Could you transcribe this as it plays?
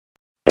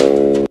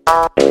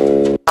My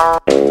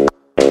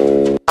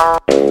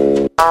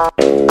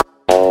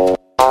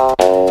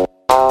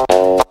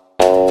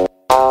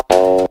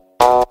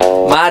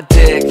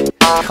dick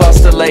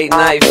cost a late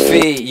night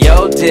fee.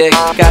 Yo dick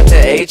got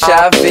the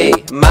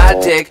HIV. My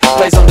dick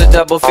plays on the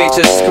double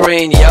feature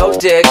screen. Yo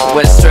dick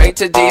went straight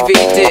to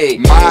DVD.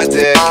 My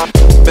dick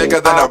bigger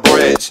than a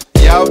bridge.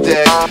 Yo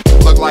dick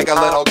look like a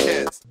little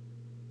kid's.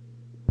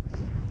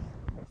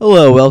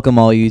 Hello, welcome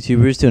all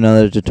YouTubers to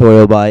another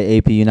tutorial by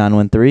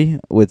APU913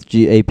 with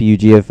APU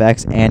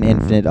GFX and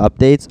infinite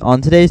updates.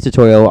 On today's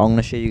tutorial, I'm going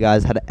to show you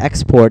guys how to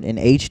export in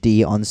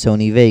HD on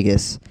Sony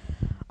Vegas.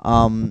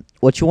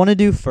 What you want to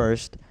do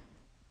first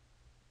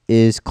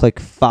is click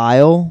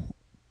File,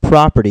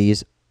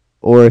 Properties,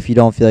 or if you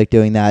don't feel like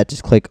doing that,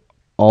 just click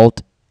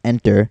Alt,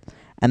 Enter,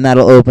 and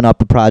that'll open up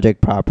the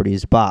Project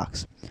Properties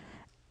box.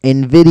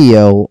 In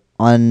Video,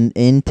 in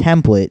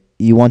Template,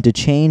 you want to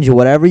change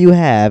whatever you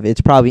have.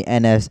 It's probably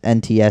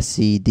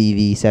NTSC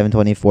DV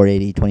 720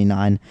 480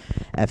 29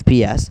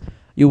 FPS.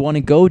 You want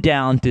to go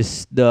down to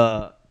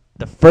the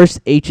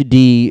first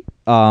HD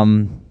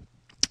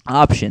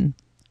option,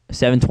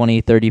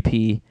 720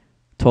 30p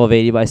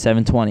 1280 by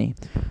 720.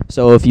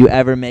 So if you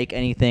ever make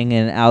anything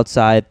in an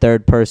outside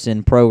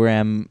third-person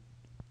program,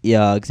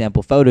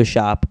 example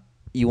Photoshop,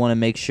 you want to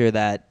make sure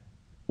that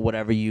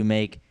whatever you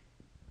make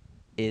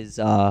is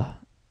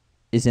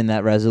in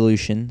that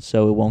resolution,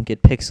 so it won't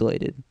get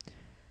pixelated.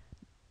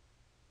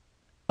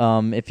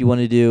 If you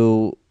want to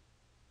do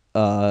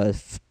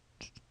the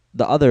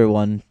other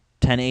one,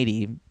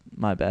 1080,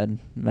 my bad,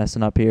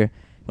 messing up here.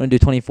 You want to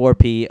do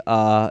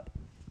 24p,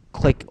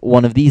 click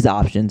one of these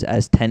options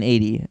as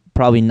 1080,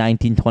 probably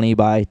 1920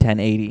 by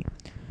 1080.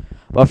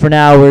 But for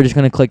now, we're just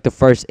going to click the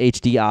first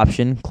HD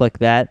option, click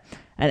that,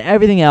 and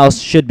everything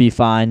else should be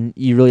fine.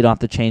 You really don't have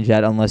to change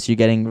that unless you're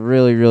getting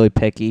really, really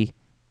picky.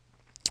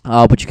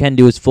 What you can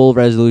do is full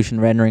resolution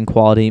rendering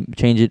quality,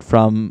 change it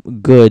from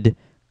good,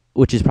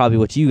 which is probably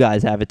what you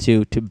guys have it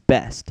to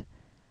best.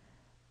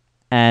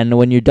 And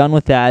when you're done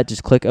with that,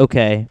 just click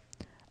OK.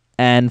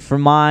 And for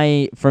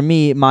me,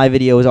 my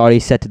video is already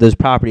set to those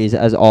properties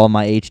as all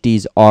my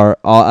HDs are,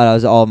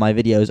 as all my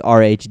videos are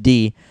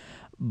HD.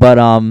 But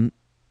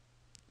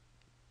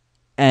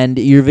and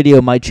your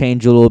video might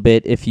change a little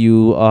bit if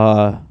your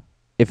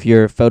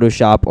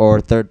Photoshop or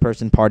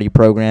third-person party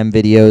program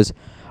videos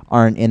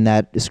aren't in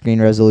that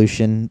screen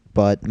resolution,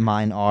 but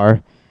mine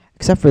are,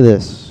 except for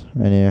this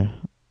right here.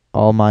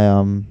 All my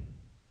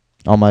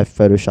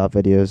Photoshop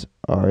videos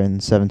are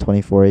in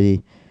 720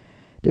 480.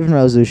 Different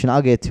resolution.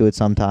 I'll get to it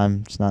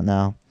sometime, just not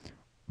now.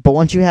 But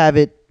once you have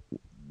it,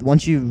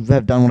 once you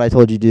have done what I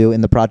told you to do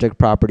in the Project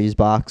Properties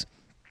box,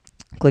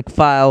 click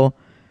File,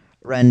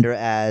 Render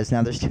As.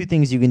 Now, there's two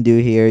things you can do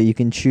here. You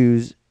can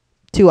choose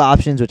two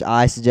options, which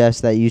I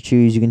suggest that you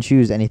choose. You can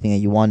choose anything that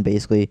you want,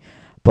 basically.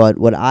 But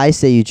what I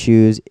say you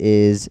choose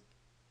is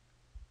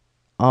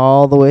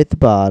all the way at the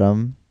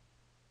bottom.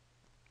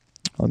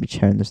 Let me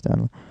turn this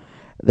down.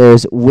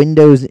 There's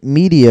Windows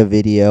Media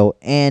Video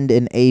and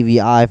an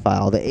AVI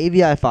file. The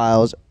AVI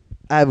files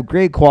have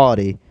great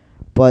quality,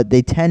 but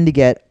they tend to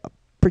get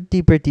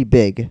pretty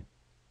big.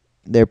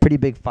 They're pretty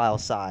big file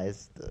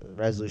size. The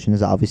resolution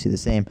is obviously the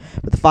same,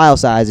 but the file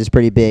size is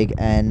pretty big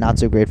and not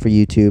so great for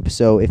YouTube.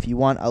 So if you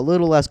want a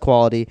little less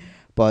quality,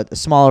 but a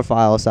smaller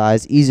file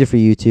size, easier for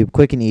YouTube,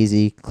 quick and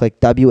easy, click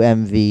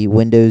WMV,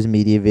 Windows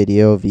Media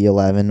Video,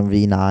 V11,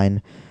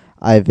 V9,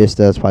 iVista,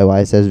 that's probably why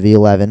it says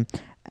V11,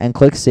 and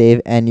click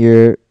Save, and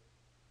your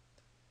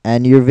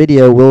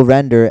video will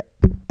render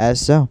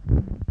as so.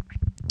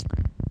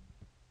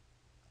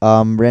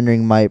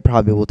 Rendering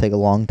probably will take a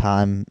long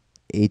time,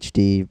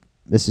 HD.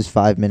 This is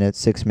 5 minutes,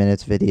 6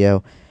 minutes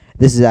video.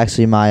 This is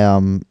actually my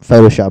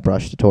Photoshop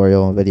Rush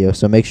tutorial video,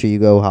 so make sure you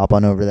go hop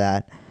on over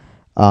that.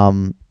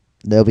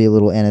 There'll be a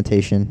little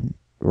annotation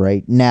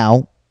right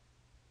now.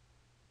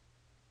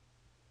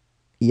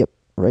 Yep,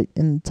 right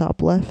in the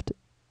top left.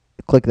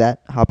 Click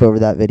that, hop over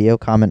that video,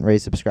 comment,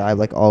 rate, subscribe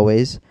like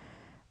always.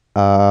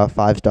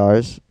 5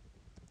 stars.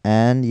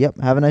 And yep,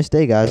 have a nice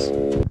day, guys.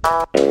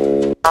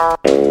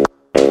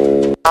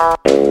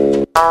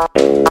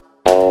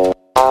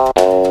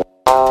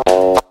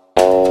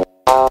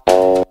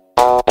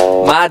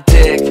 My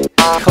dick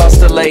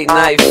cost a late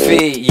night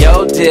fee.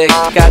 Yo dick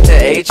got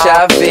the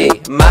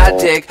HIV. My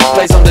dick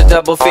plays on the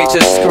double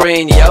feature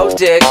screen. Yo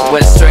dick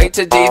went straight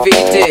to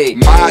DVD.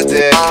 My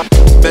dick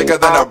bigger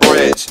than a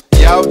bridge.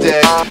 Yo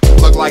dick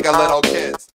look like a little kid's.